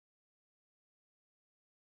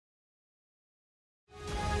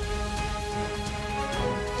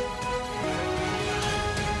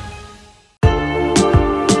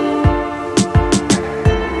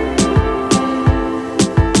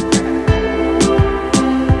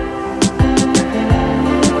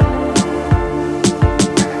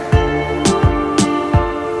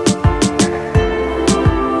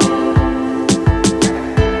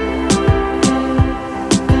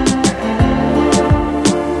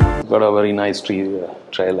got a very nice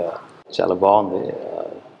trailer. Chala bagundi.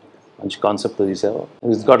 Manchi concept to తీసావు.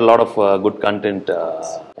 It's got a lot of good content,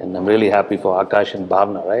 and I'm really happy for Akash and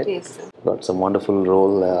Bhavna, right? Yes, sir. Got some wonderful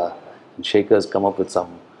role. And Shekhar's come up with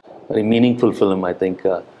some very meaningful film, I think.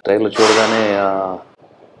 Trailer చూడగానే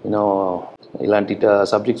ఇలాంటి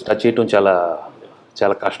subjects touch చేయటం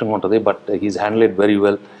చాలా కష్టంగా ఉంటుంది, but he's handle it very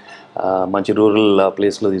well. మంచి rural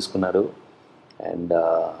ప్లేస్లో తీసుకున్నాడు, and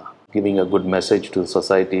giving a good message to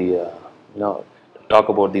society. Talk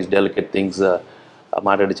about these delicate things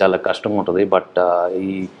మాట్లాడి చాలా కష్టంగా ఉంటుంది, బట్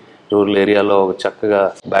ఈ రూరల్ ఏరియాలో చక్కగా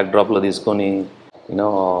బ్యాక్డ్రాప్లో తీసుకొని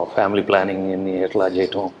ఫ్యామిలీ ప్లానింగ్ ఎట్లా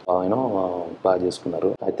చేయటం బాగా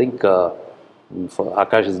చేసుకున్నారు. I think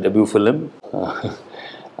Akash is debut film.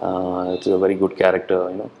 It's a very good character.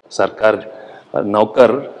 Sarkar,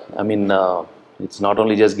 Naukar. I mean, it's not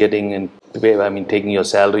only just taking your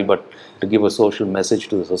salary, but to give a social message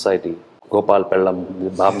to the society. Gopal Pellam,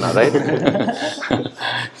 Bhavna, right?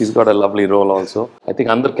 He's got a lovely role also. I think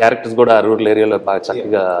other characters got a rural area,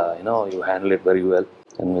 you handle it very well,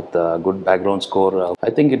 and with a good background score.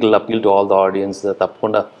 I think it will appeal to all the audience.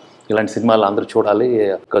 Tappakunda ఇలాంటి సినిమాలు అందరూ చూడాలి,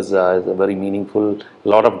 because it's very meaningful,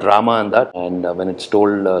 lot of drama and that, and when it's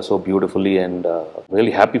told so beautifully, and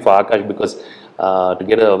really happy for Akash because to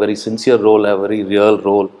get a very sincere role, a very real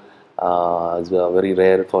role is very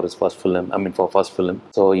rare for his first film. For first film,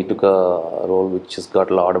 so he took a role which has got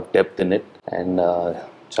a lot of depth in it, and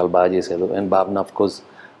చాలా బాగా చేశారు. And Bhavna, of course,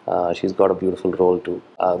 she's got a beautiful role too.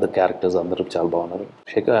 The characters అందరూ చాలా బాగున్నారు.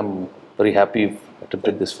 Shekhar, I'm very happy to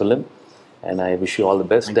did this film, and I wish you all the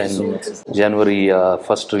best. And January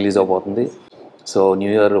 1st release అవబోతుంది. So new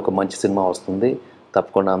year ఒక మంచి cinema వస్తుంది.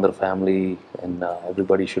 తప్పకుండా అందరూ family and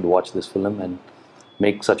everybody should watch this film and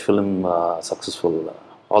make such film successful.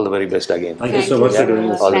 All the very best again. Thank you so much for doing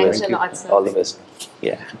this. All the best.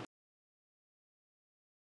 Yeah.